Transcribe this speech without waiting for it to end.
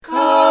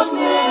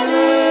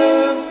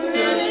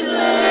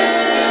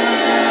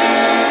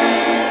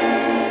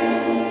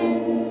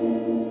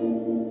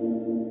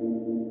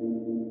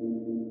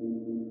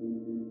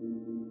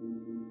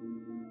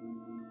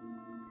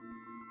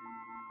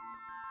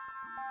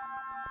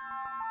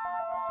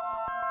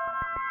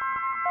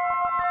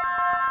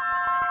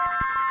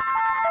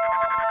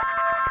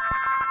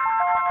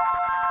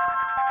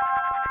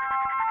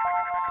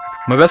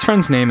My best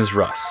friend's name is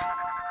Russ.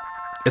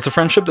 It's a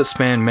friendship that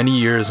spanned many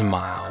years and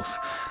miles.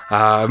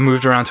 I've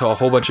moved around to a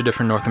whole bunch of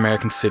different North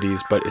American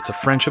cities, but it's a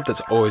friendship that's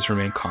always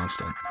remained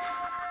constant.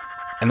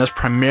 And that's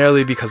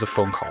primarily because of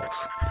phone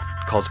calls.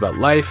 Calls about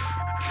life,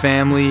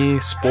 family,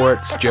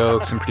 sports,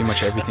 jokes, and pretty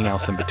much everything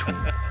else in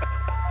between.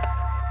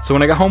 So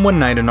when I got home one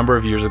night a number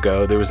of years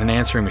ago, there was an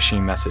answering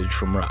machine message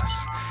from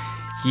Russ.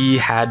 He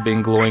had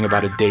been glowing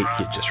about a date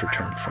he had just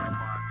returned from.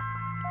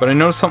 But I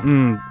noticed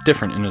something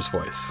different in his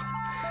voice.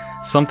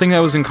 Something that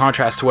was in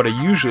contrast to what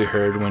I usually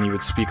heard when he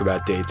would speak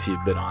about dates he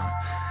had been on.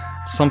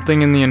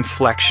 Something in the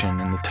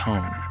inflection and the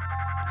tone.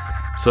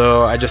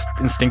 So I just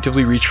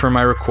instinctively reached for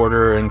my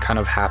recorder and kind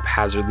of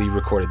haphazardly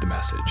recorded the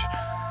message,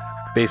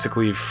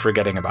 basically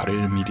forgetting about it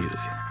immediately.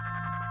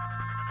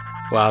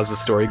 Well, as the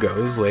story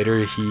goes,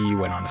 later he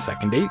went on a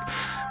second date,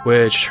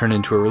 which turned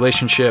into a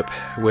relationship,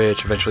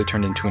 which eventually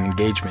turned into an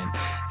engagement,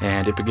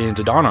 and it began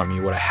to dawn on me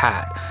what I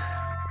had.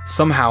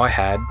 Somehow I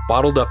had,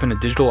 bottled up in a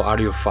digital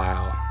audio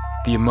file,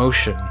 the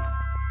emotion,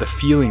 the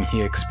feeling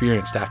he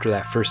experienced after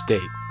that first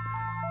date,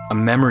 a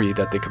memory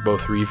that they could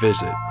both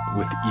revisit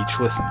with each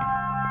listen.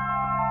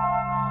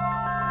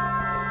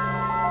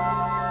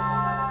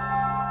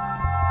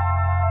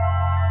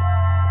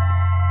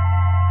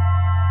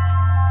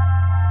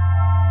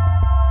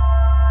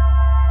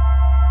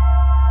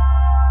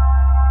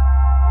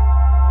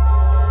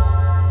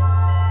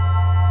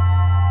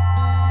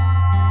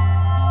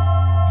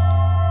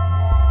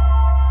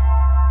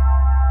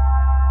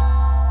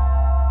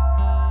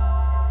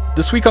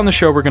 This week on the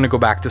show, we're going to go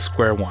back to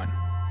square one.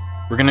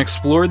 We're going to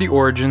explore the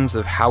origins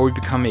of how we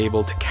become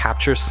able to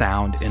capture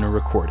sound in a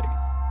recording.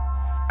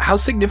 How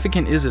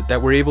significant is it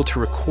that we're able to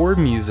record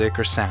music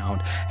or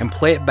sound and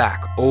play it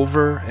back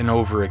over and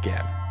over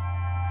again?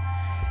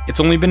 It's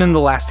only been in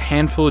the last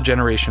handful of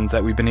generations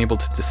that we've been able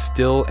to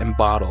distill and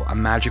bottle a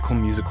magical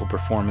musical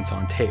performance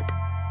on tape,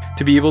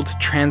 to be able to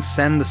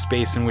transcend the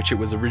space in which it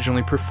was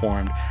originally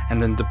performed and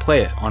then to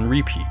play it on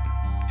repeat,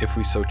 if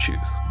we so choose.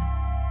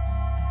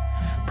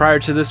 Prior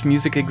to this,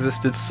 music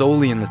existed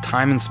solely in the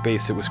time and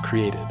space it was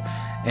created,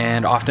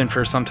 and often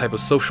for some type of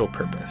social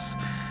purpose.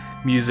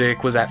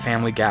 Music was at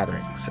family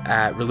gatherings,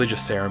 at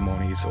religious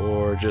ceremonies,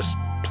 or just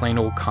plain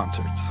old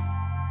concerts.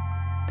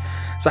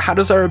 So how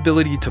does our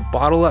ability to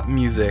bottle up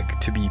music,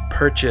 to be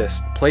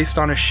purchased, placed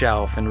on a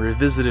shelf, and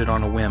revisited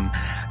on a whim,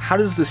 how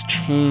does this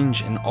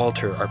change and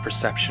alter our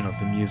perception of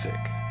the music?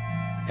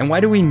 And why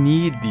do we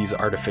need these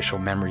artificial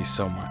memories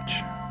so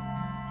much?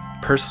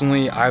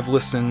 Personally, I've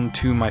listened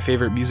to my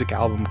favorite music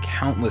album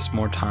countless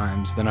more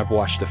times than I've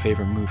watched a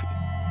favorite movie.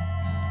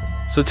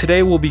 So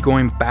today we'll be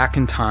going back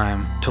in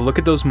time to look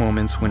at those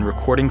moments when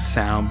recording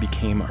sound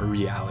became a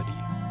reality.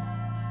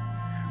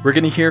 We're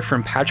going to hear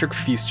from Patrick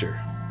Feaster,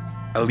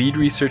 a lead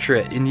researcher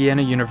at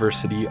Indiana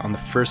University on the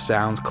First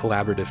Sounds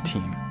collaborative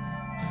team.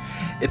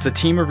 It's a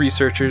team of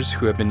researchers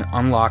who have been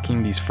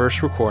unlocking these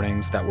first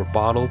recordings that were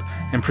bottled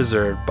and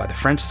preserved by the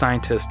French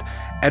scientist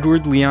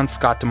Edward Leon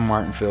Scott de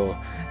Martinville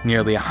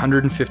nearly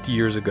 150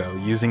 years ago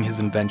using his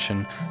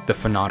invention, the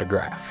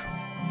phonograph.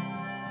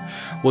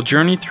 We'll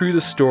journey through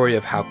the story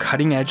of how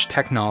cutting-edge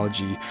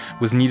technology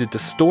was needed to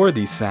store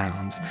these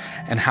sounds,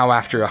 and how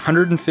after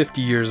 150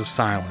 years of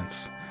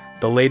silence,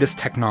 the latest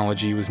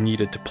technology was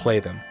needed to play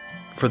them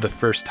for the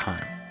first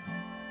time.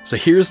 So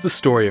here's the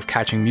story of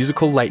catching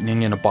musical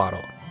lightning in a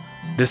bottle,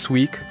 this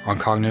week on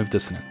Cognitive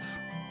Dissonance.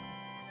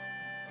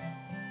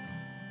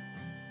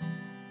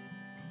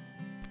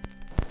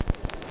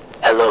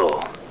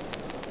 Hello,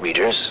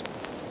 readers.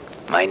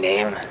 My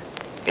name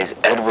is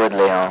Edward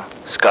Leon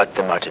Scott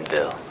de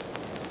Martinville,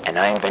 and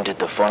I invented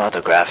the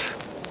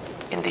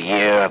phonograph in the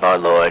year of our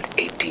Lord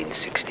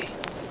 1860.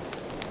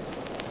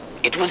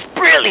 It was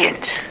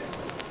brilliant!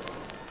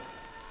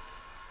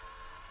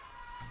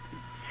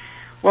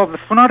 Well, the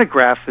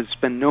phonograph has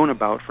been known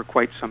about for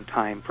quite some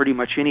time. Pretty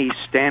much any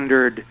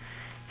standard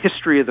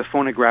history of the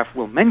phonograph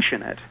will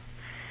mention it.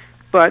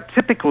 But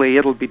typically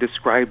it'll be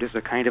described as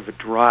a kind of a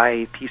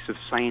dry piece of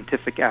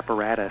scientific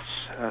apparatus,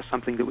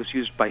 something that was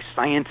used by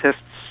scientists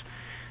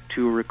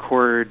to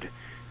record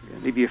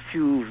maybe a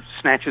few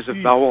snatches of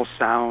vowel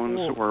sounds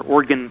or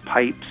organ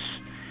pipes,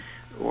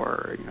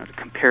 or to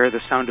compare the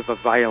sound of a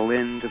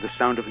violin to the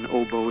sound of an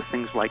oboe,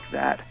 things like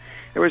that.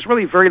 There was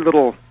really very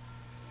little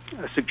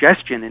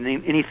suggestion in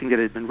anything that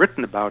had been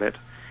written about it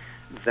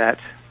that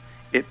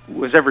it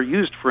was ever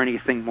used for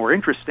anything more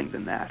interesting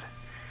than that.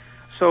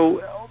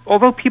 So,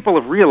 although people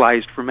have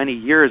realized for many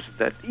years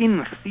that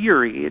in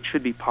theory it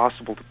should be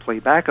possible to play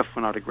back a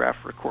phonograph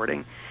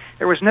recording,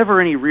 there was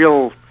never any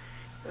real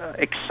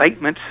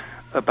excitement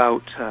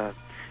about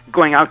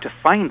going out to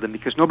find them,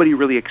 because nobody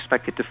really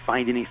expected to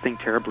find anything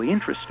terribly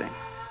interesting.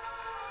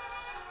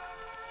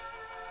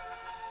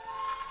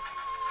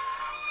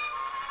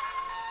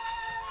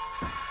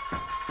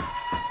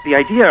 The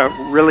idea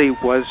really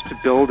was to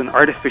build an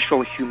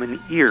artificial human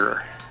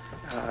ear.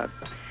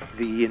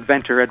 The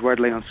inventor, Edward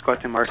Leon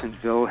Scott de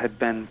Martinville, had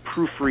been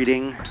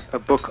proofreading a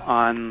book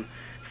on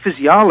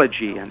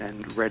physiology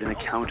and read an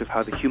account of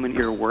how the human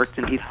ear worked,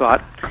 and he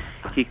thought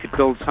he could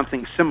build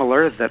something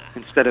similar that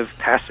instead of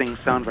passing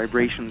sound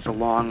vibrations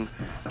along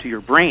to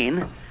your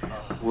brain,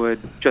 would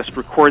just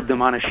record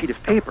them on a sheet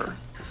of paper.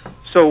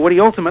 So what he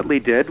ultimately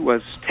did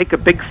was take a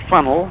big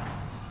funnel,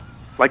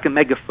 like a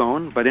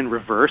megaphone, but in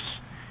reverse,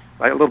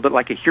 a little bit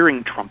like a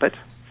hearing trumpet,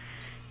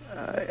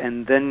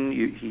 and then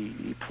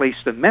he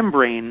placed a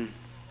membrane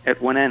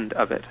at one end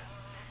of it,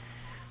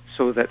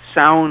 so that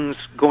sounds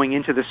going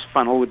into this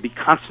funnel would be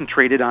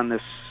concentrated on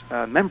this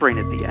membrane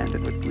at the end,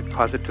 and would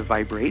cause it to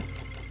vibrate,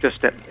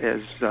 just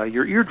as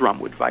your eardrum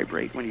would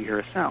vibrate when you hear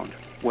a sound.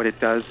 What it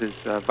does is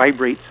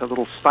vibrates a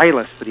little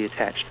stylus that he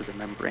attached to the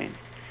membrane.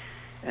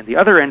 And the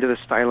other end of the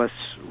stylus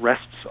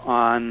rests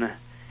on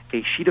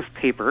a sheet of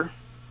paper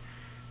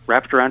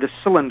wrapped around a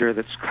cylinder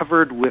that's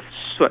covered with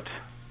soot.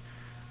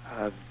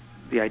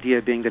 The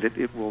idea being that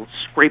it will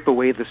scrape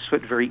away the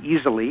soot very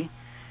easily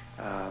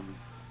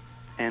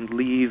and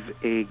leave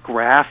a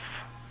graph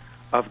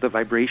of the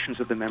vibrations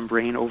of the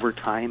membrane over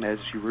time as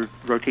you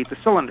rotate the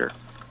cylinder.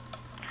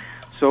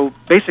 So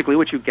basically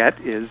what you get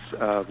is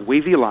a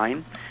wavy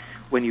line.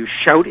 When you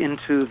shout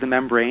into the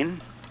membrane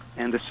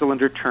and the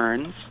cylinder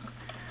turns,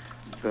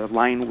 the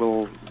line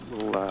will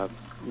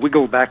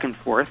wiggle back and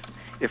forth.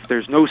 If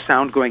there's no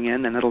sound going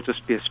in, then it'll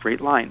just be a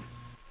straight line.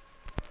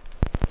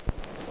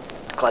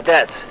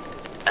 Claudette,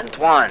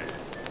 Antoine,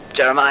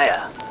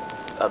 Jeremiah,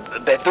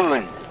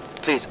 Bethune,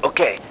 please.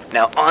 Okay,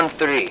 now on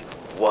 3.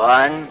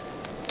 1,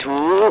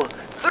 2,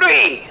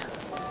 3.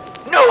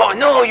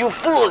 No, you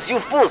fools, you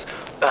fools.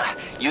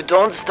 You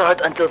don't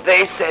start until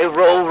they say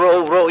row,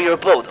 row, row your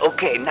boat.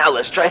 Okay, now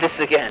let's try this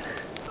again.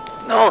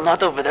 No,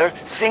 not over there.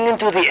 Sing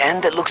into the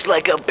end. It looks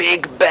like a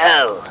big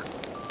bell.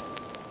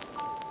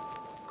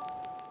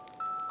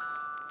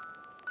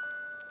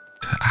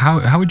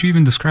 How would you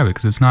even describe it?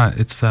 Because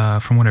it's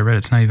from what I read,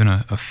 it's not even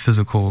a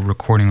physical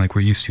recording like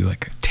we're used to,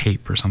 like a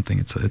tape or something.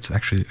 It's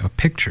actually a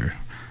picture,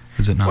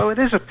 is it not? Well, it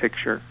is a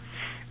picture,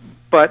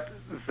 but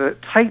the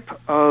type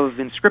of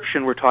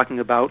inscription we're talking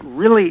about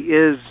really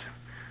is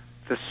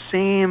the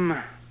same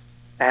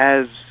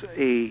as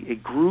a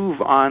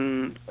groove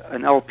on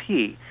an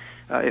LP.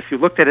 If you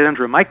looked at it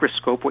under a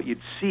microscope, what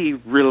you'd see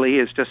really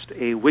is just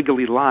a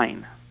wiggly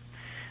line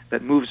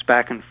that moves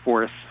back and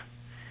forth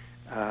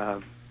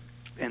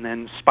and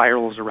then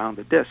spirals around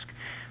the disc.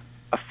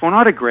 A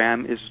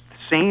phonotogram is the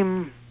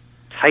same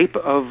type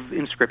of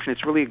inscription.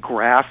 It's really a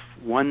graph.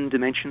 One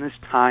dimension is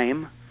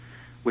time,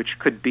 which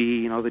could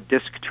be, the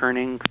disc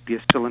turning, could be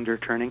a cylinder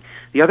turning.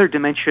 The other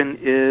dimension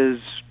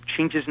is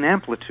changes in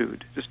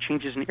amplitude, just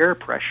changes in air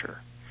pressure.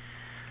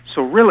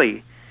 So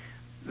really,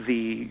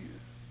 these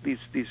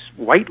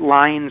white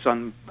lines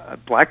on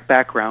black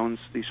backgrounds,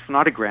 these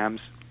phonotograms,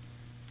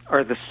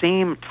 are the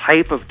same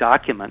type of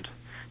document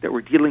that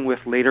we're dealing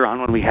with later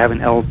on when we have an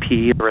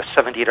LP or a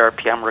 78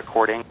 RPM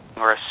recording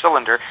or a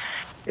cylinder.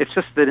 It's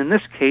just that in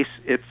this case,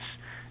 it's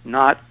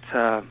not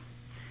a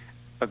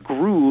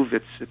groove,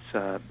 it's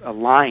a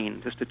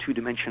line, just a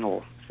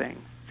two-dimensional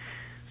thing.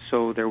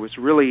 So there was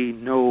really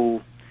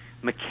no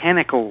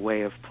mechanical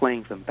way of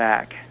playing them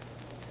back.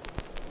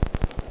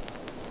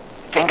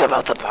 Think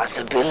about the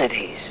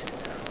possibilities.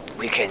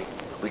 We can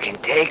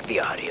take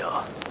the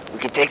audio, we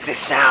can take the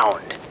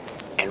sound,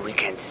 and we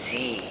can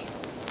see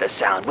the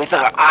sound with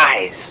our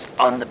eyes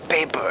on the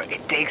paper.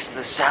 It takes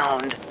the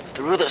sound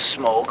through the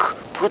smoke,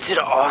 puts it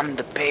on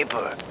the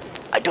paper.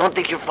 I don't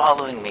think you're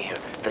following me here.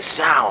 The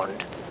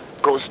sound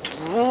goes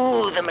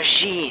through the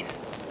machine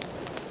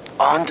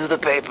onto the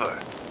paper.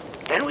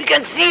 Then we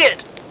can see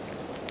it.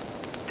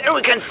 Then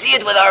we can see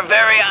it with our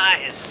very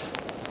eyes.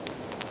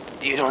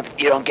 You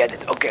don't get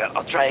it. Okay,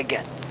 I'll try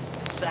again.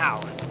 The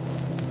sound.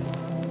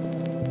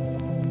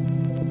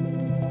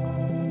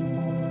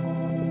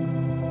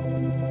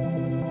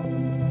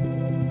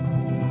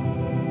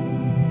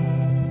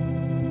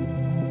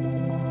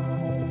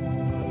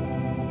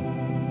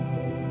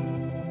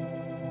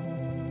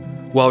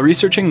 While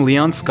researching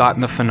Leon Scott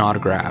and the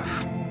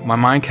phonautograph, my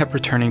mind kept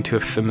returning to a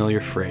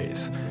familiar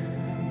phrase.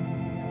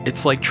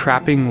 It's like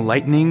trapping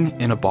lightning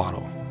in a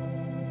bottle.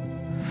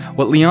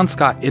 What Leon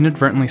Scott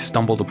inadvertently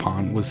stumbled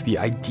upon was the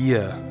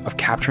idea of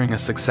capturing a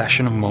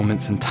succession of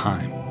moments in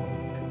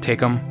time. Take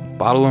them,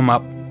 bottle them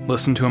up,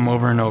 listen to them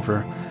over and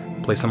over,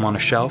 place them on a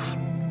shelf,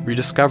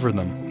 rediscover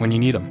them when you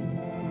need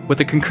them. With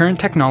the concurrent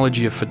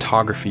technology of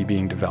photography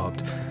being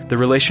developed, the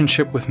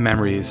relationship with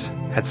memories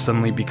had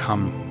suddenly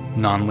become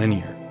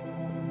non-linear.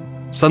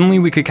 Suddenly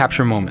we could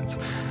capture moments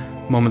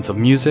of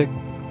music,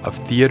 of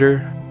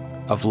theater,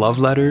 of love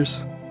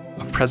letters,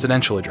 of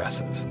presidential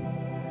addresses.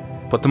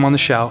 Put them on the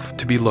shelf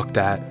to be looked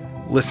at,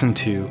 listened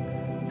to,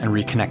 and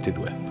reconnected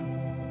with.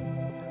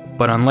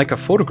 But unlike a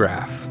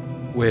photograph,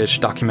 which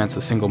documents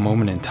a single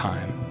moment in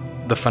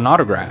time, the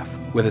phonautograph,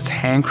 with its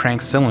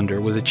hand-cranked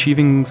cylinder, was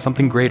achieving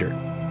something greater.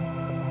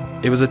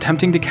 It was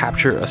attempting to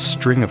capture a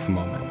string of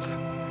moments.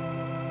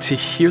 To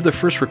hear the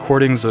first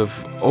recordings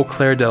of Au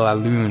clair de la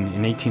lune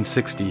in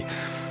 1860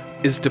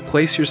 is to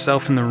place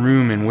yourself in the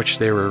room in which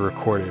they were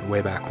recorded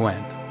way back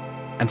when.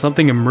 And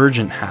something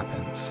emergent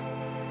happens.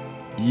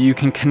 You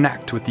can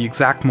connect with the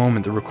exact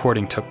moment the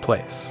recording took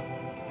place.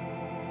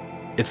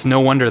 It's no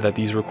wonder that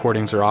these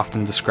recordings are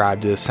often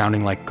described as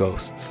sounding like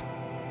ghosts,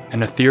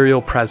 an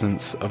ethereal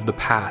presence of the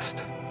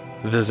past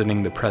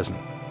visiting the present.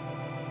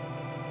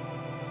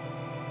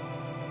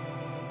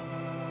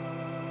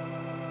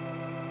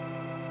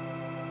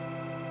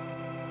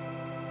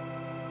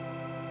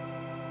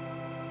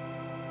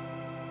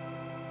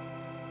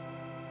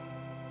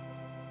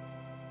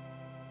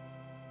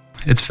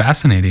 It's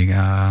fascinating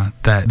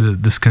that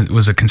this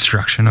was a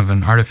construction of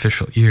an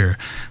artificial ear,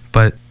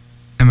 but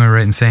am I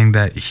right in saying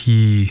that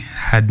he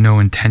had no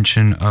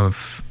intention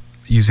of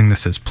using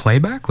this as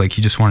playback? Like,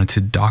 he just wanted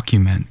to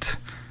document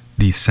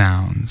these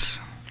sounds?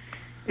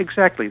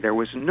 Exactly. There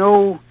was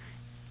no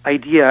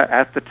idea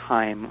at the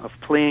time of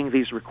playing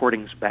these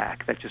recordings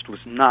back. That just was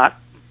not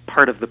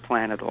part of the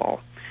plan at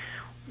all.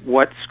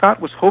 What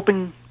Scott was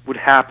hoping would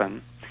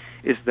happen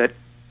is that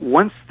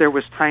once there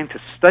was time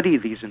to study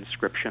these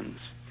inscriptions,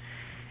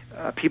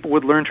 people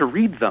would learn to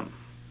read them.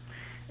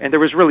 And there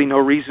was really no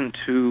reason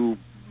to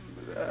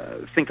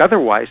think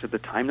otherwise at the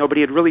time.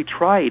 Nobody had really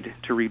tried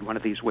to read one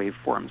of these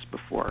waveforms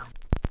before.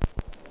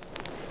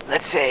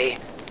 Let's say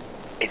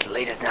it's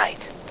late at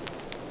night.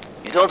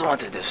 You don't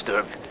want to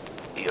disturb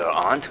your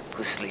aunt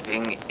who's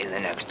sleeping in the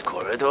next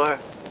corridor,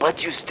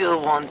 but you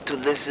still want to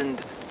listen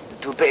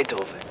to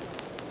Beethoven.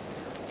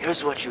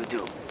 Here's what you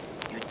do.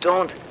 You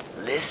don't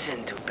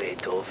listen to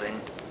Beethoven,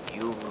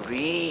 you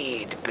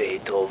read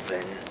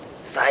Beethoven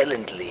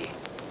silently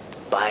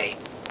by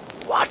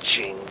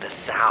watching the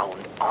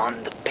sound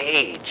on the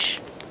page.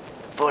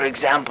 For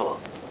example,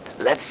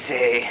 let's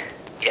say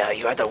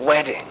you're at a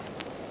wedding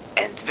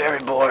and very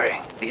boring.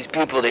 These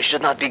people, they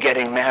should not be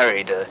getting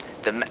married.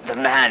 The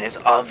man is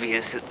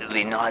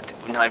obviously not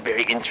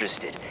very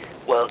interested.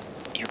 Well,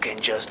 you can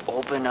just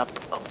open up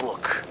a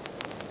book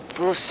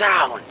full of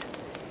sound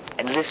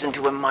and listen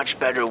to a much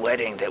better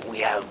wedding that we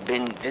have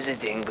been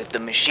visiting with the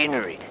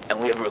machinery, and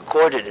we have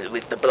recorded it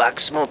with the black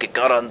smoke. It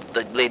got on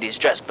the lady's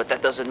dress, but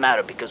that doesn't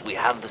matter because we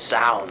have the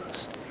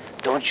sounds.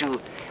 Don't you?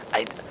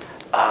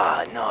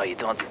 No, you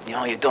don't.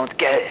 No, you don't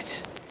get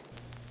it.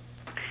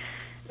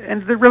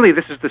 And really,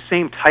 this is the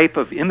same type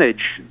of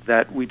image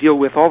that we deal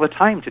with all the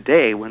time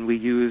today when we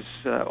use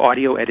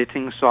audio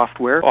editing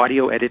software.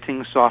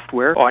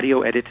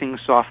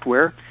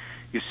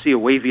 You see a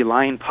wavy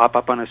line pop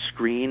up on a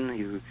screen.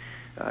 You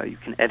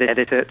can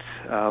edit it,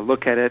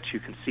 look at it. You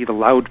can see the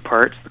loud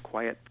parts, the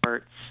quiet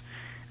parts.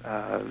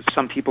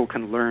 Some people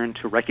can learn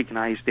to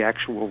recognize the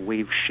actual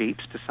wave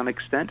shapes to some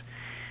extent.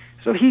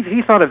 So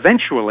he thought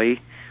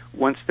eventually,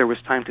 once there was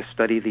time to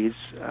study these,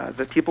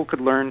 that people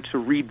could learn to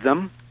read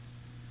them,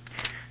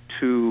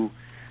 to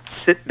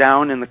sit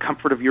down in the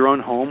comfort of your own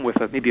home with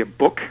maybe a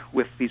book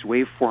with these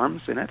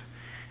waveforms in it,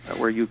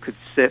 where you could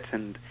sit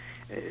and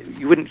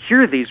you wouldn't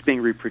hear these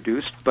being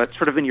reproduced, but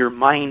sort of in your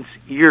mind's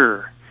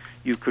ear,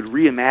 you could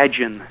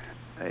reimagine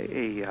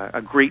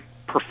a great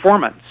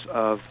performance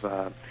of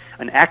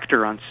an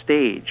actor on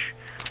stage,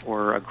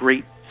 or a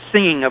great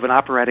singing of an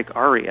operatic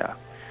aria.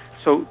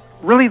 So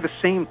really the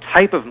same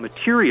type of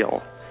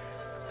material,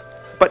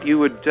 but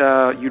you'd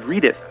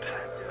read it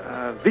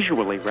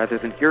visually rather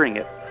than hearing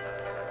it.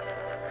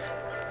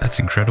 That's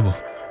incredible.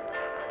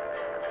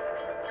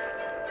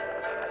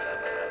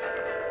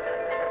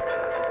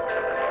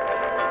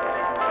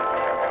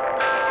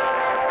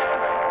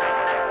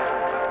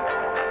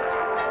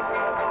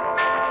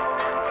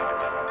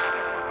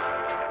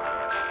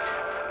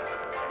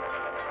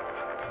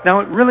 Now,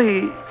 it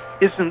really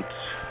isn't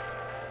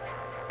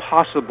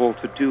possible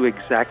to do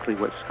exactly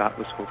what Scott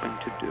was hoping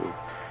to do.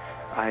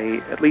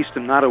 I, at least,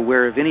 am not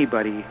aware of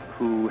anybody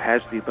who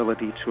has the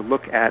ability to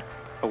look at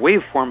a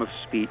waveform of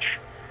speech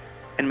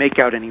and make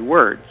out any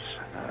words.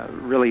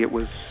 Really, it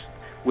was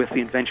with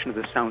the invention of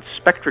the sound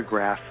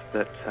spectrograph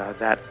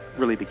that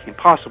really became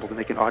possible, to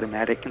make an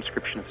automatic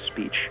inscription of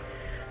speech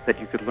that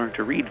you could learn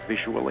to read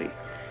visually.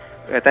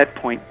 At that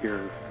point,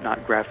 you're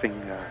not graphing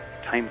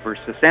time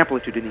versus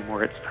amplitude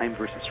anymore, it's time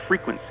versus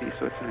frequency,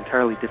 so it's an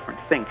entirely different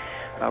thing.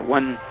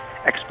 One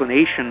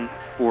explanation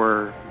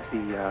for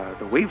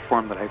the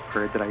waveform that I've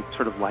heard that I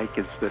sort of like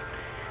is that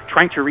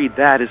trying to read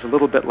that is a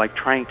little bit like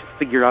trying to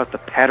figure out the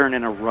pattern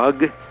in a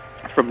rug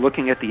from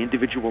looking at the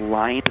individual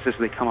lines as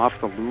they come off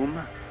the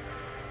loom.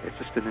 It's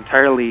just an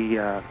entirely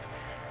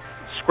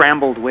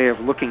scrambled way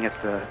of looking at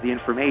the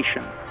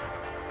information.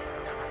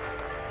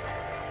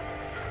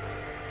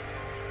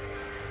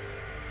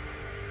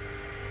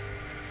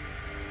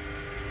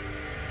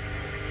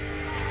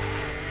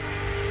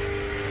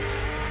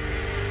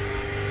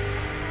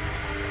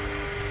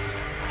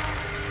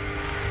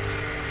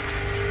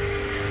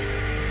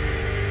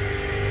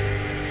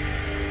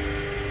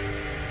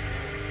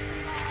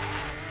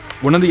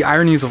 One of the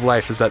ironies of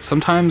life is that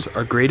sometimes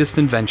our greatest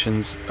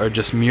inventions are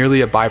just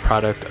merely a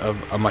byproduct of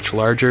a much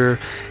larger,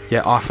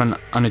 yet often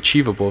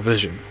unachievable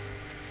vision.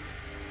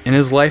 In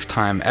his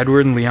lifetime,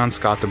 Edward and Leon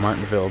Scott de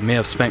Martinville may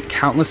have spent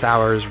countless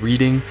hours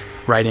reading,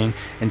 writing,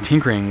 and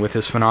tinkering with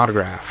his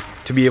phonograph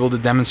to be able to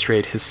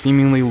demonstrate his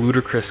seemingly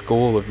ludicrous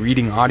goal of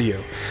reading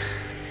audio.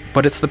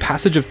 But it's the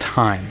passage of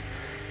time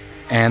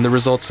and the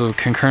results of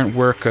concurrent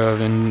work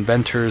of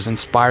inventors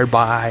inspired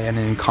by and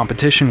in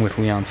competition with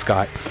Leon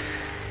Scott,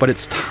 but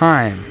it's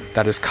time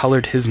that has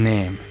colored his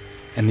name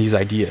and these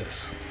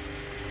ideas.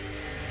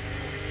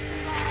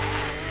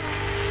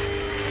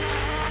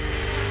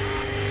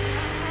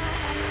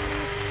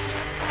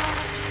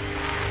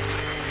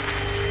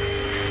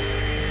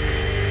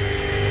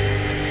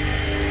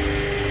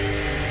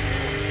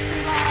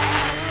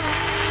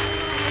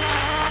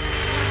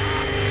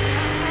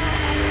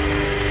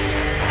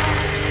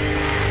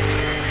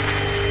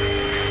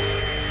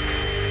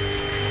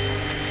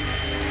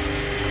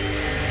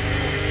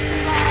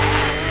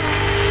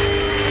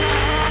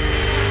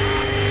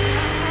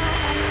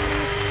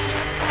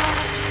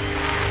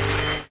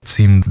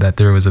 Seemed that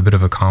there was a bit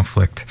of a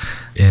conflict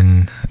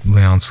in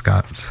Leon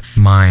Scott's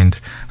mind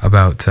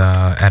about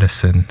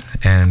Edison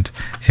and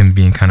him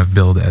being kind of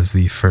billed as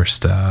the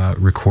first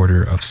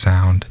recorder of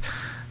sound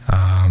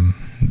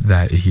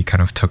that he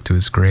kind of took to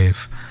his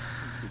grave.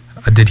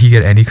 Did he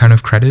get any kind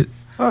of credit?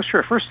 Oh,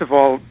 sure. First of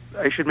all,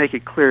 I should make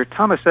it clear,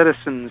 Thomas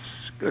Edison's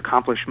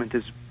accomplishment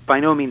is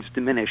by no means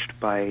diminished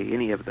by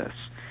any of this.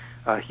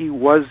 He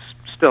was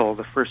still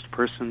the first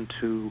person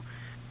to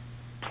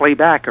play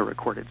back a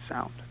recorded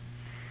sound.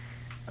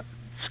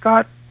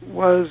 Scott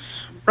was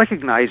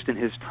recognized in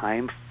his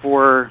time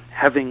for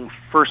having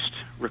first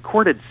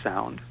recorded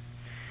sound,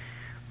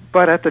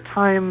 but at the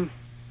time,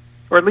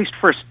 or at least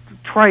first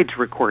tried to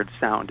record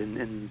sound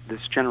in this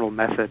general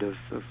method of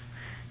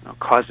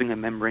causing a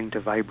membrane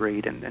to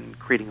vibrate and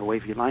creating a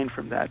wavy line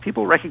from that.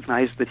 People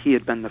recognized that he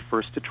had been the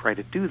first to try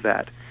to do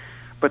that,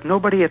 but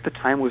nobody at the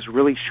time was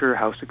really sure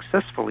how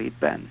successful he'd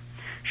been.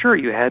 Sure,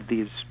 you had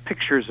these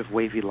pictures of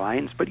wavy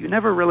lines, but you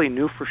never really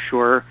knew for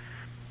sure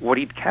what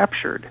he'd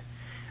captured.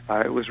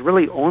 It was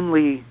really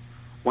only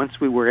once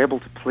we were able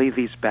to play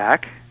these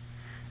back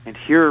and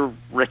hear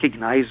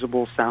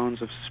recognizable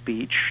sounds of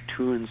speech,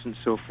 tunes, and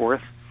so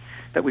forth,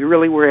 that we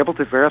really were able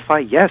to verify,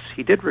 yes,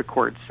 he did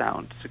record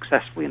sound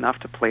successfully enough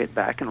to play it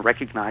back and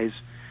recognize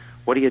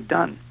what he had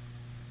done.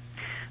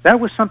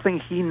 That was something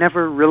he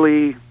never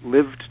really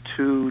lived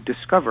to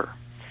discover.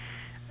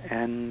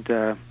 And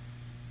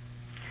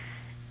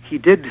he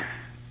did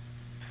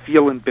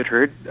feel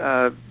embittered,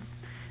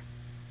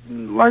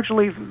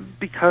 largely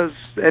because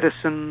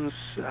Edison's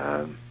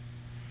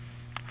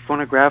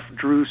phonograph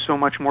drew so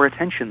much more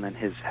attention than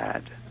his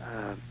had.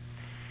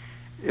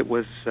 It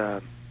was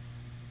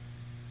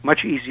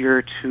much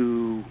easier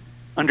to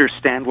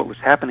understand what was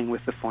happening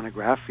with the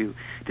phonograph. You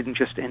didn't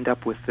just end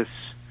up with this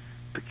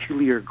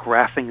peculiar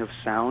graphing of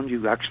sound.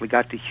 You actually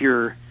got to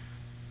hear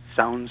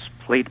sounds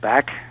played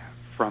back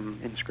from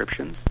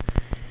inscriptions.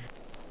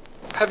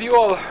 Have you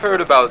all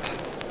heard about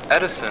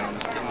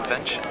Edison's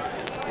invention?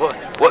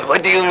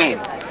 What do you mean?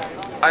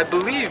 I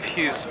believe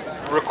he's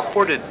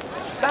recorded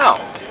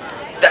sound.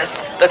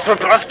 That's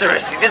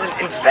preposterous. He didn't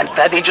invent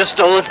that. He just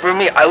stole it from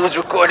me. I was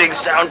recording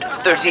sound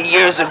 30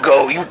 years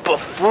ago. You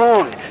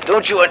buffoon!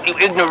 Don't you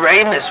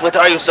ignoramus? What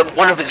are you,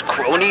 one of his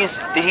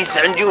cronies? Did he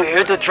send you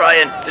here to try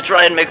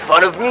and make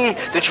fun of me?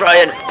 To try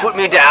and put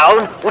me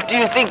down? What do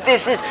you think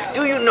this is?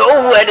 Do you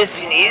know who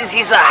Edison is?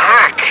 He's a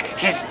hack.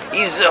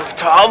 He's a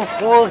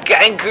tomfool,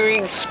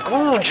 gankering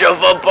Scrooge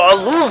of a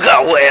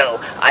beluga whale.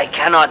 I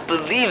cannot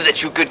believe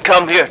that you could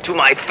come here to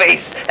my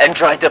face and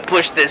try to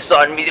push this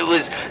on me.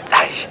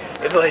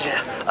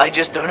 I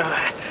just don't know.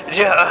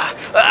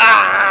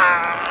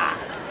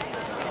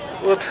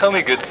 Well, tell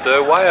me, good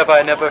sir, why have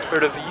I never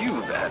heard of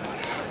you, then?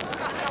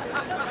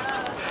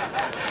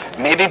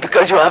 Maybe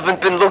because you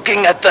haven't been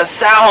looking at the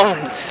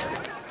sounds.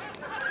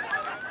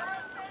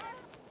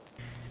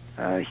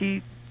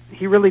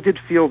 He really did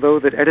feel, though,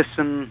 that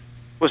Edison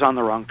was on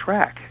the wrong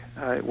track.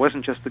 It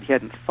wasn't just that he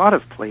hadn't thought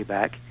of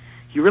playback.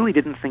 He really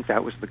didn't think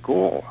that was the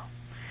goal.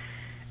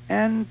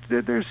 And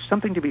there's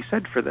something to be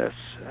said for this.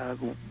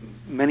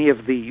 Many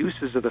of the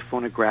uses of the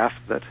phonograph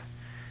that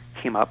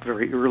came up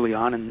very early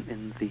on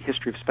in the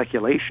history of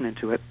speculation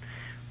into it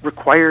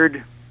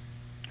required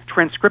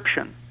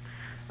transcription.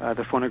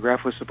 The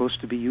phonograph was supposed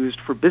to be used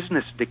for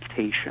business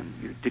dictation.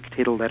 You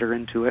dictate a letter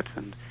into it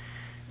and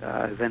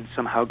then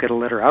somehow get a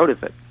letter out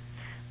of it.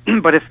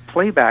 But if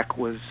playback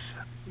was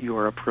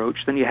your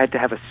approach, then you had to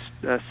have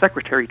a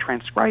secretary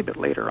transcribe it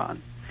later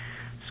on.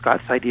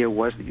 Scott's idea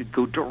was that you'd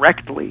go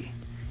directly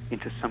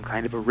into some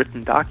kind of a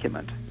written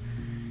document.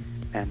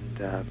 And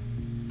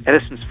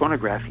Edison's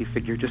phonograph, he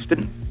figured, just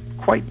didn't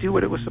quite do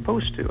what it was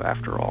supposed to,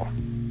 after all.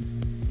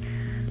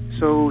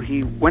 So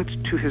he went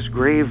to his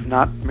grave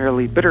not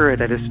merely bitter at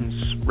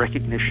Edison's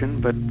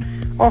recognition, but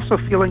also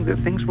feeling that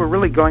things were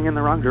really going in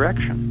the wrong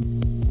direction.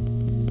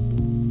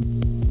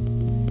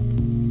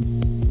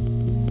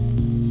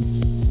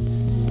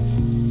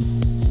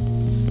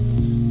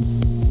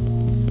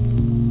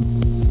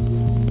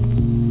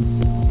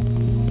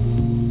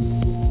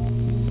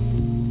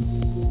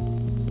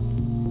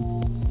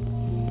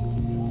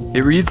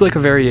 It reads like a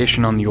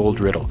variation on the old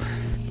riddle.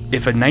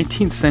 If a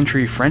 19th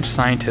century French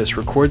scientist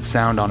records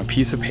sound on a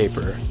piece of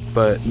paper,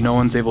 but no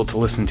one's able to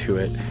listen to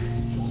it,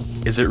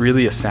 is it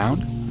really a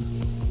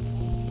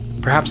sound?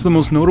 Perhaps the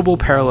most notable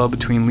parallel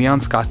between Leon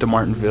Scott de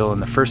Martinville and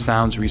the First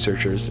Sounds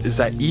researchers is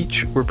that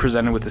each were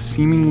presented with a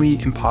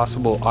seemingly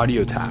impossible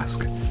audio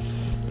task.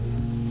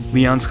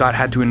 Leon Scott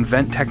had to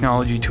invent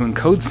technology to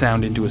encode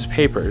sound into his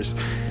papers,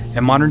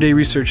 and modern-day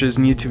researchers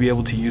need to be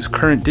able to use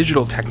current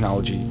digital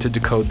technology to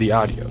decode the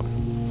audio.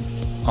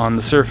 On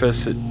the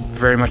surface, it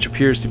very much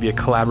appears to be a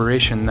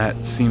collaboration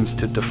that seems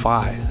to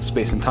defy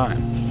space and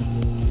time.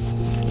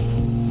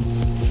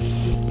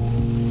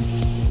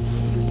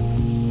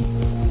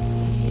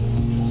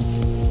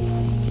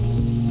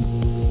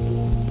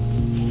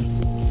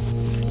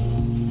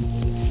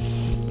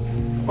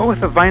 Well,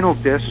 with a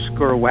vinyl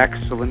disc or a wax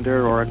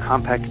cylinder or a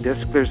compact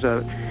disc, there's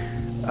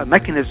a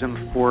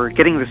mechanism for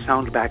getting the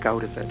sound back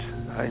out of it.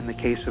 In the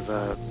case of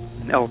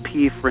an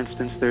LP, for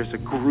instance, there's a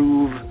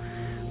groove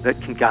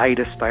that can guide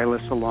a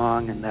stylus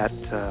along, and that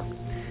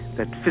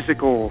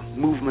physical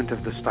movement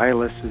of the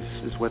stylus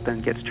is what then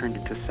gets turned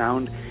into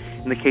sound.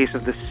 In the case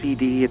of the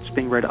CD, it's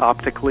being read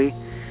optically.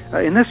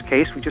 In this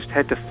case, we just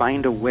had to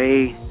find a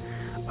way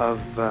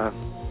of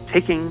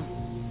taking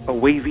a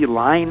wavy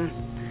line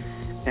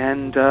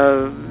and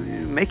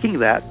making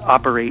that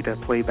operate a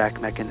playback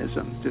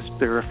mechanism. Just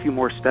there are a few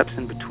more steps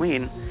in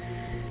between.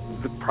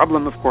 The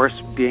problem, of course,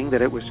 being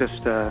that it was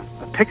just a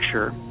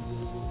picture.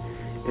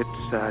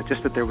 It's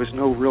just that there was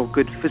no real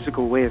good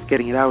physical way of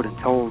getting it out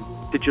until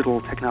digital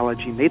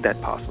technology made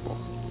that possible.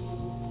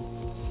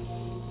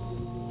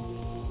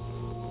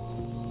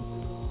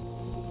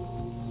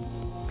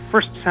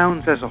 First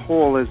Sounds as a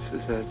whole is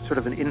a sort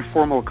of an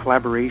informal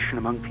collaboration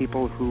among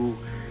people who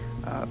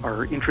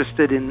are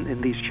interested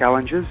in these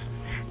challenges.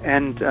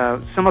 And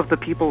some of the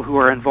people who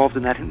are involved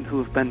in that and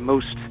who have been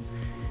most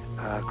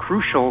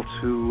crucial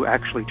to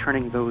actually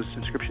turning those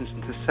inscriptions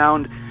into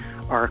sound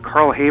are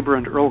Carl Haber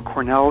and Earl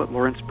Cornell at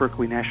Lawrence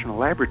Berkeley National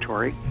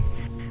Laboratory.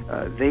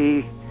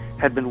 They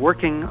had been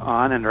working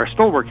on, and are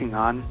still working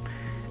on,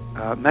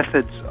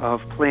 methods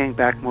of playing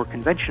back more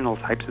conventional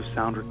types of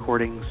sound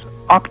recordings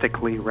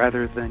optically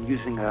rather than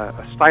using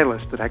a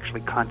stylus that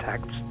actually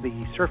contacts the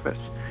surface,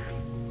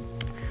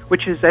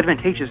 which is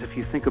advantageous if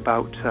you think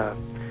about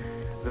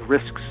the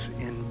risks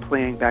in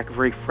playing back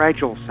very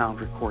fragile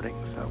sound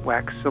recordings,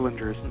 wax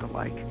cylinders and the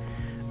like.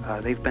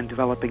 They've been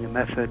developing a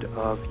method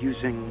of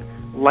using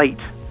light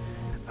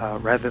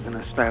rather than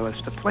a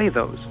stylus to play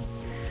those.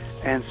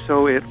 And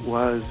so it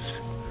was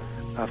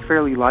a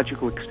fairly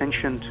logical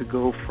extension to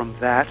go from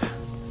that,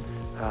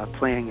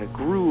 playing a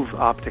groove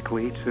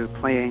optically, to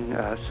playing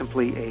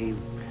simply a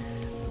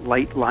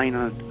light line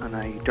on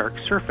a dark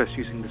surface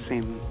using the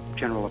same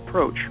general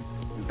approach.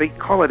 They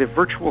call it a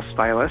virtual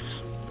stylus,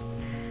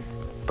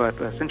 but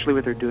essentially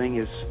what they're doing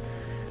is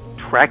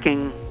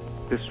tracking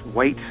this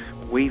white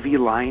wavy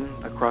line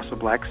across a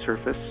black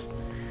surface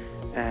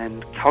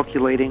and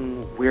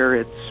calculating where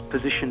its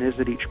position is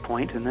at each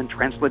point, and then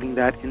translating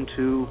that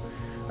into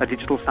a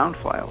digital sound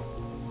file.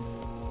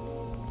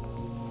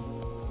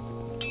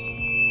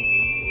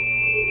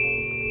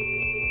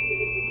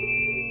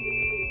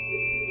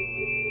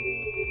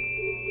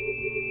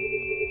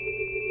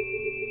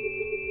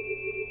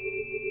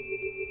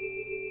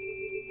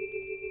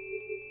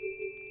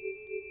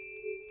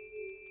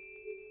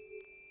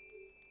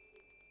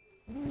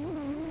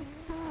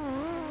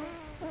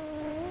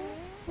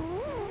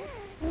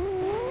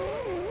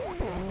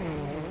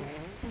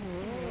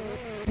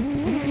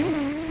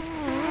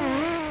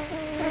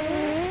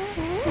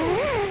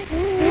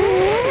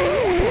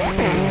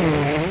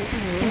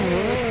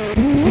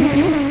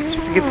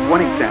 To give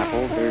one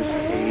example, there's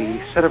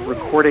a set of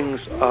recordings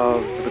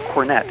of the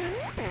cornet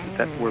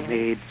that were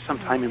made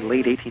sometime in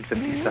late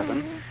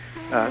 1857.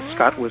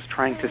 Scott was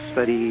trying to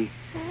study,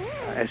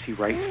 as he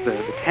writes, the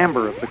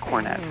timbre of the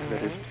cornet,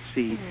 that is, to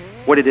see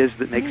what it is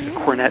that makes a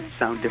cornet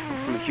sound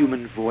different from a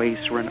human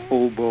voice or an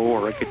oboe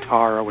or a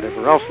guitar or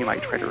whatever else you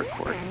might try to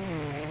record.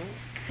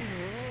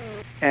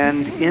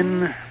 And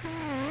in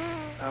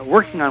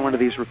working on one of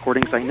these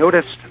recordings, I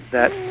noticed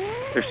that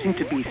there seemed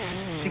to be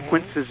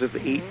sequences of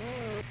 8,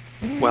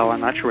 well, I'm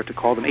not sure what to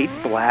call them, 8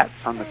 blats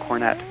on the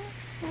cornet.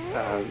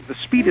 The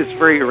speed is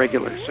very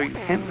irregular, so you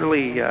can't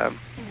really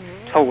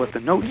tell what the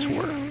notes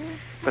were.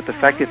 But the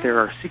fact that there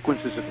are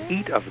sequences of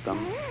 8 of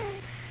them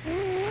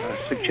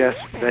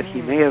suggests that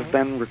he may have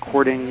been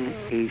recording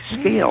a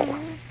scale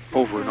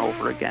over and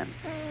over again,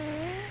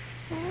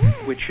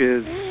 which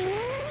is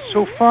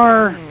so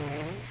far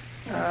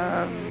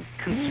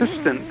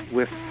consistent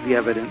with the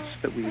evidence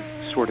that we've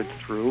sorted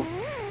through.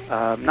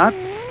 Not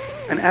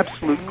an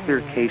absolute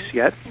clear case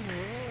yet,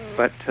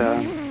 but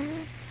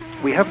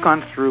we have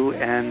gone through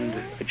and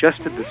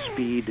adjusted the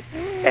speed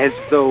as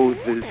though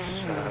this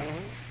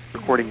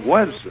recording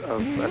was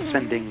of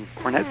ascending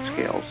cornet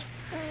scales.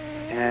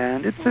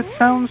 And it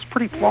sounds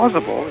pretty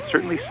plausible. It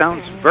certainly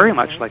sounds very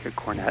much like a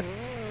cornet.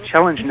 The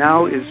challenge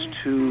now is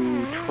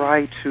to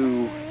try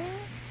to,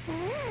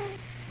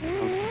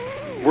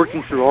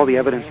 working through all the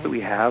evidence that we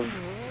have,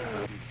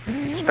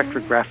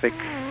 spectrographic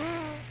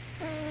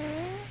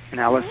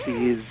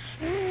analyses,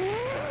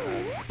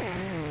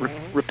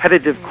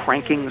 repetitive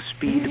cranking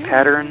speed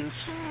patterns,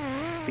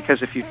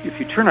 because if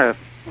you turn a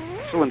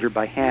cylinder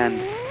by hand,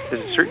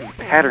 there's a certain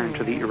pattern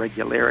to the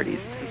irregularities.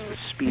 It tends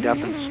to speed up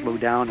and slow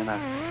down in a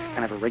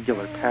kind of a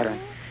regular pattern.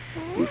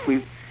 If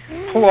we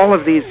pull all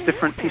of these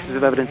different pieces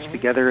of evidence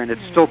together and it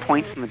still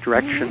points in the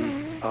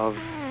direction of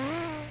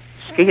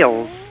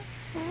scales,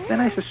 then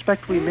I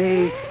suspect we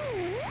may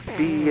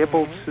be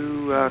able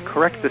to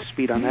correct the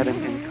speed on that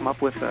and come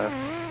up with a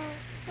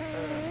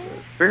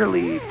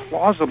fairly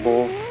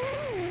plausible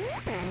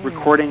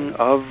recording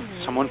of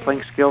someone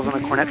playing scales on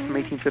a cornet from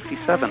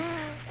 1857.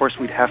 Of course,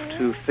 we'd have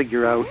to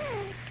figure out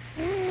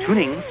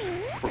tunings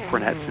for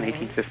cornets in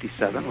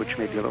 1857, which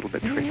may be a little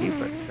bit tricky,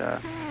 but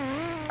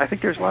I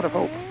think there's a lot of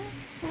hope.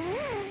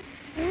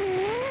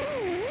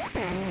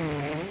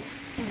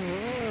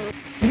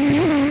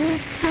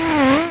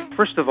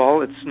 First of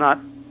all, it's not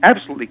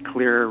absolutely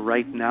clear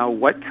right now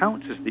what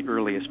counts as the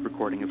earliest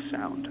recording of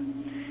sound.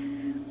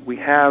 We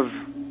have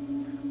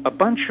a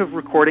bunch of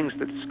recordings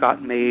that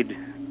Scott made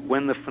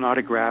when the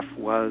phonautograph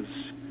was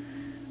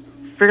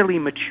fairly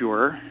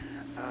mature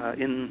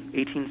in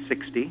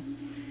 1860.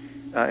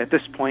 At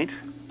this point,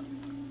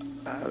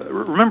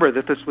 remember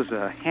that this was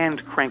a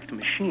hand-cranked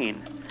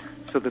machine,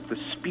 so that the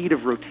speed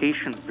of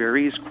rotation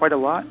varies quite a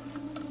lot.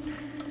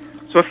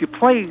 So if you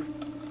play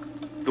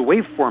the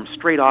waveform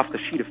straight off the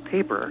sheet of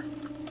paper,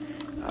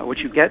 what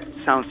you get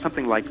sounds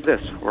something like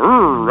this.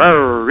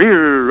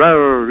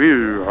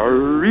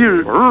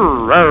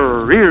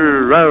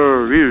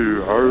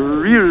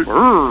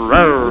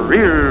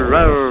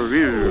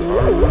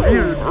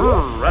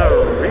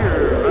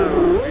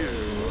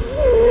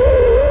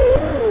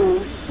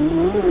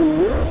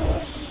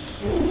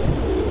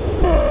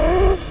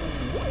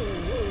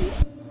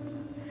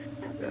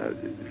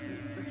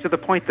 To the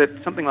point that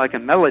something like a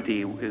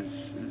melody is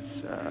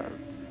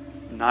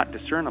not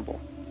discernible.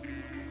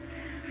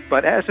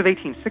 But as of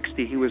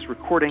 1860, he was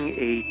recording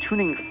a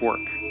tuning fork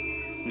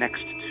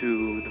next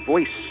to the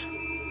voice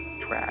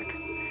track.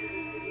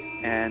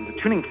 And the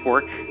tuning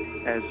fork,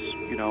 as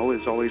you know,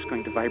 is always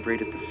going to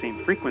vibrate at the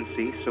same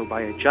frequency. So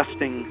by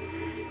adjusting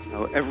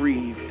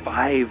every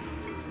 5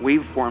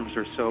 waveforms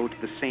or so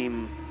to the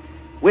same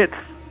width,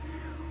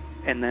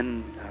 and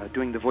then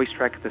doing the voice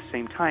track at the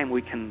same time,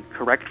 we can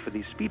correct for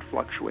these speed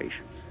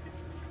fluctuations.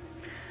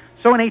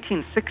 So in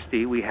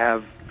 1860, we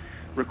have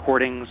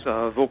recordings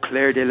of Au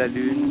clair de la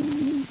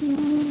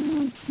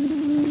lune,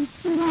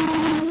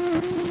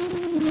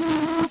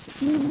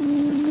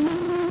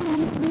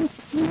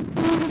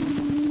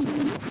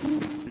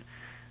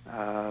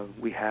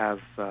 we have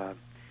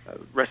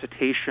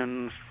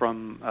recitation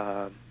from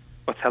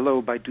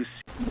Othello by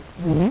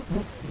Dissonance.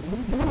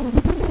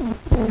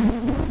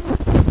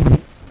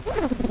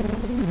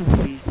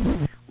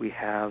 We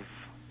have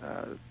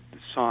the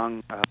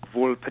song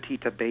Vol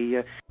petite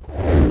abeille.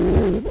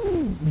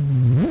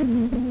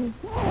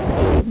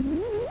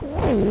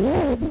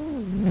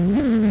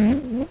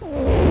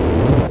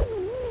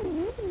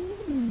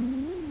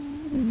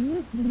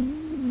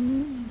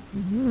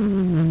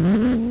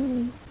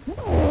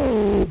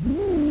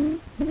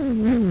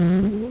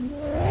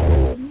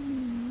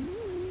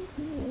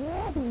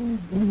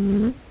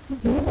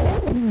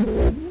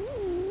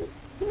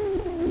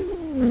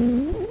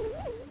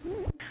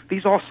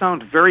 These all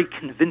sound very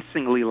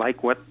convincingly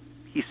like what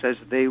he says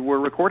they were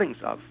recordings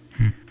of.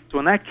 So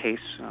in that case,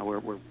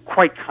 we're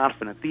quite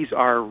confident these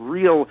are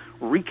real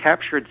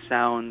recaptured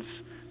sounds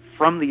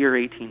from the year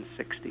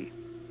 1860.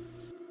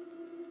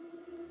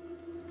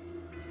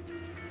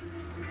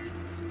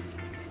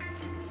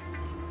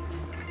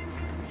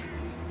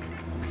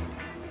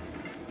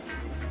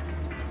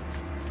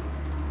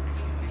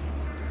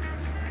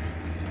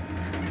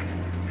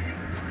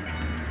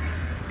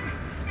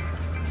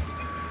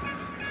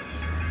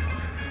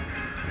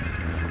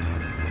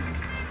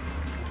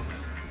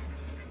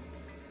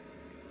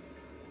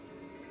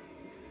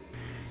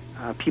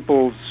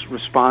 People's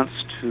response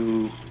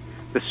to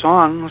the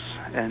songs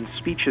and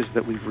speeches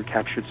that we've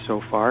recaptured so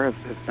far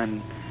have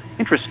been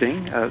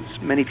interesting.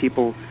 Many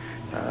people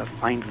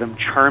find them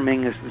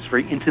charming as this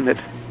very intimate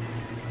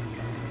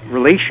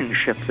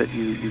relationship that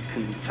you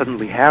can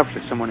suddenly have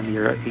to someone in the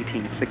year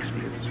 1860,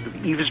 sort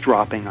of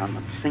eavesdropping on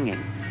them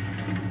singing.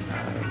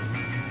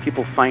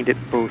 People find it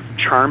both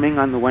charming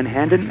on the one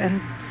hand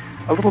and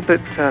a little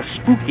bit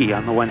spooky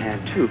on the one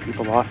hand, too.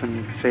 People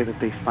often say that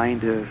they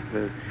find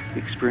the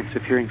experience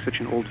of hearing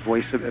such an old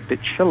voice a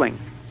bit chilling.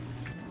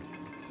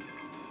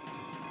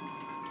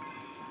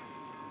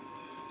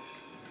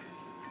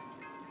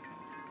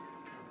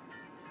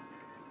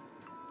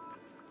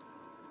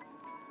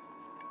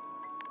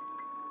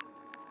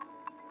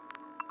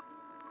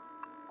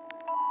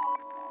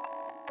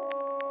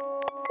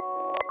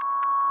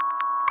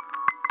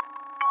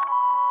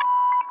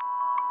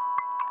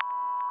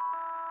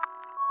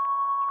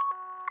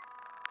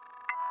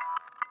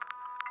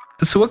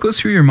 So what goes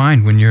through your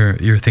mind when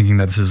you're thinking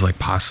that this is like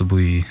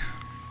possibly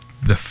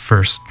the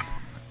first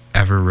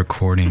ever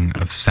recording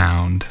of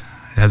sound?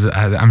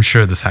 I'm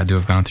sure this had to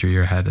have gone through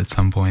your head at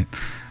some point.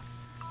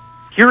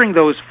 Hearing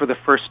those for the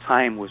first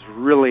time was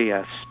really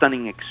a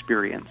stunning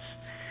experience.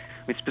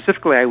 I mean,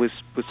 specifically, I was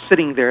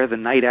sitting there the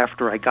night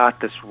after I got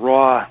this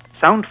raw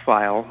sound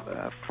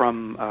file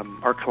from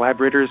our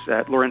collaborators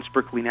at Lawrence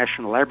Berkeley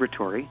National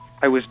Laboratory.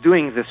 I was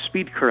doing the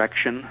speed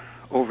correction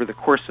over the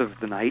course of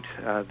the night.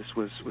 This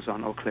was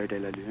on Au clair de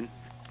la lune.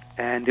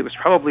 And it was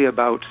probably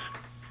about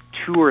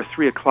 2 or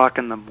 3 o'clock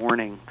in the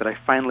morning that I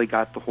finally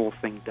got the whole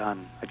thing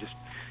done. I just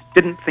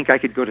didn't think I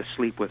could go to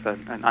sleep with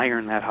an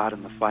iron that hot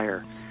in the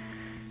fire.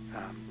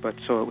 But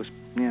so it was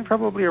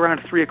probably around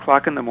 3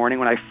 o'clock in the morning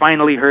when I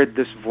finally heard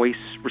this voice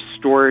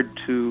restored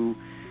to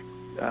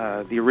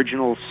the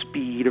original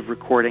speed of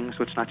recording,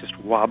 so it's not just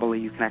wobbly.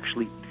 You can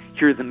actually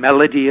hear the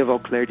melody of Au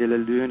clair de la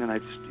lune, and I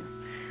just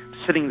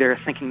sitting there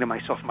thinking to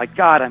myself, my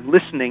God, I'm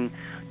listening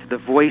to the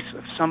voice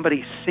of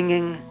somebody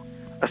singing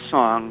a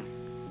song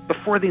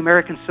before the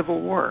American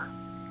Civil War.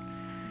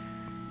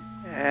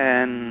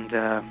 And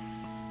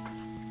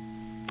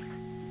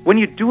when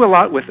you do a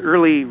lot with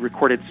early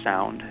recorded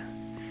sound,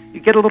 you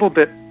get a little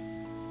bit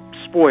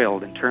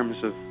spoiled in terms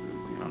of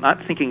not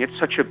thinking it's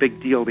such a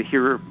big deal to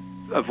hear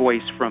a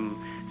voice from,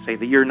 say,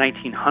 the year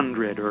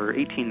 1900 or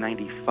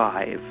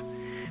 1895.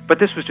 But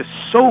this was just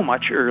so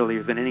much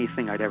earlier than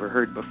anything I'd ever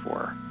heard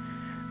before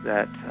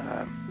that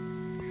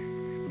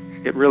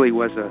it really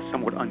was a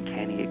somewhat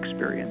uncanny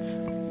experience.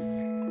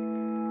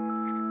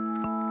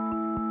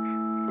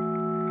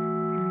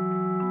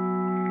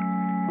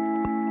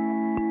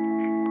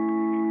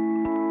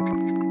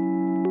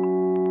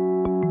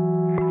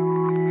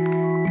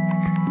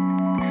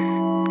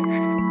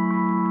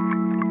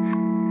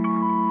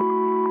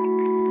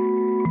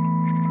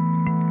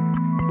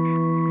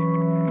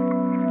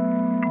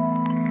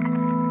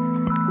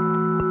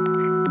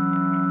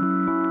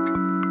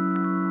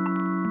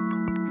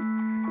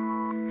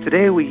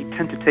 Today we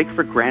tend to take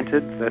for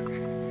granted that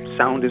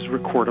sound is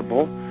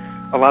recordable.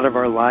 A lot of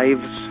our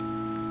lives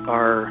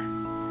are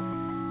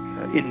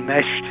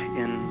enmeshed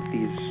in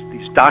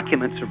these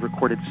documents of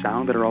recorded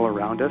sound that are all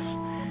around us,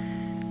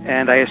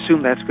 and I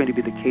assume that's going to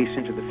be the case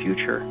into the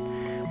future.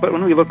 But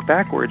when we look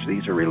backwards,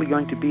 these are really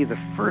going to be the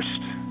first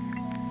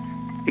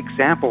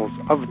examples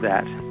of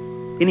that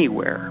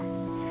anywhere.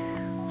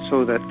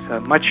 So that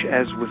much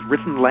as with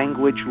written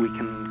language, we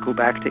can go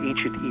back to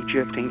ancient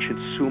Egypt, ancient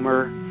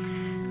Sumer,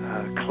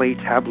 clay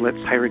tablets,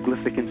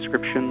 hieroglyphic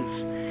inscriptions,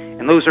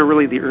 and those are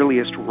really the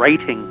earliest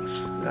writings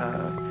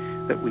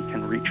that we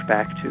can reach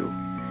back to.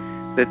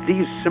 That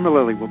these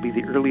similarly will be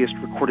the earliest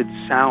recorded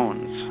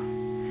sounds,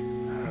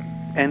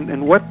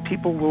 and what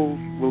people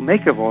will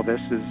make of all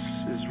this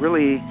is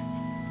really,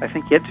 I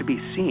think, yet to be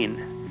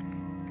seen.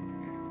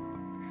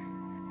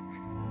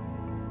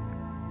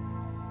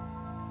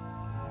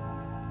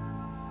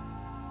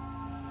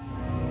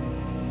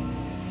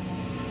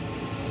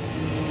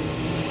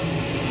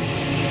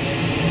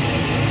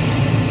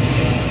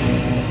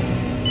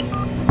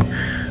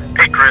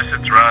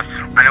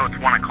 I know it's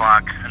 1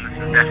 o'clock, and this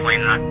is definitely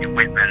not the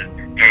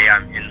Whitman, hey,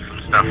 I'm in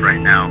some stuff right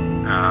now,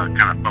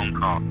 kind of phone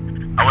call.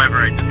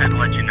 However, I just had to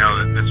let you know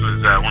that this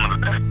was one of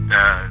the best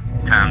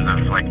times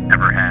I've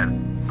ever had.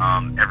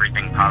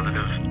 Everything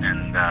positive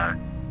and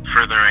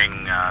furthering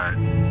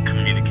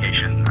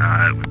communication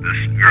with this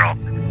girl.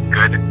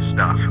 Good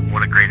stuff.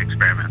 What a great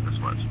experiment this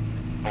was.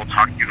 We'll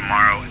talk to you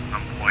tomorrow at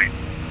some point,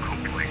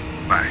 hopefully.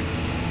 Bye.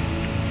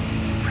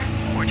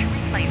 Press 4 to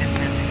replay this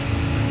message.